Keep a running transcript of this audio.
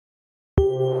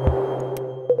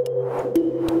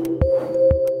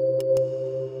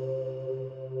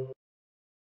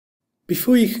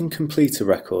Before you can complete a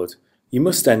record, you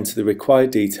must enter the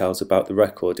required details about the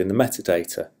record in the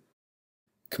metadata.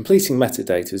 Completing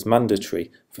metadata is mandatory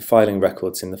for filing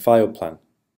records in the file plan.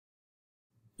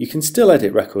 You can still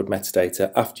edit record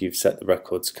metadata after you've set the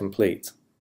record to complete.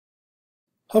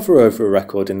 Hover over a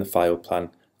record in the file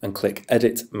plan and click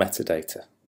Edit Metadata.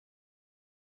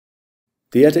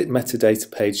 The Edit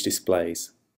Metadata page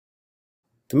displays.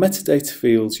 The metadata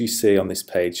fields you see on this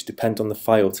page depend on the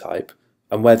file type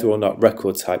and whether or not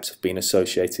record types have been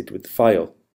associated with the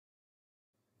file.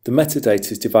 The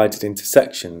metadata is divided into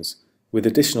sections, with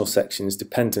additional sections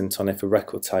dependent on if a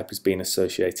record type has been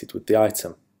associated with the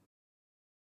item.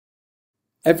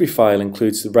 Every file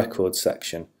includes the Records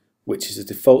section, which is a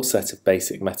default set of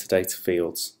basic metadata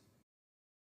fields.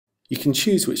 You can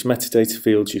choose which metadata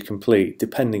fields you complete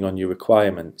depending on your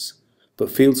requirements,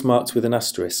 but fields marked with an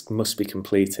asterisk must be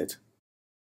completed.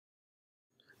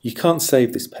 You can't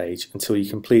save this page until you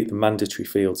complete the mandatory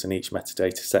fields in each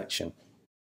metadata section.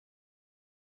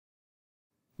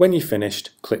 When you're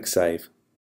finished, click Save.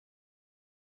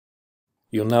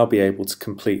 You'll now be able to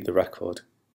complete the record.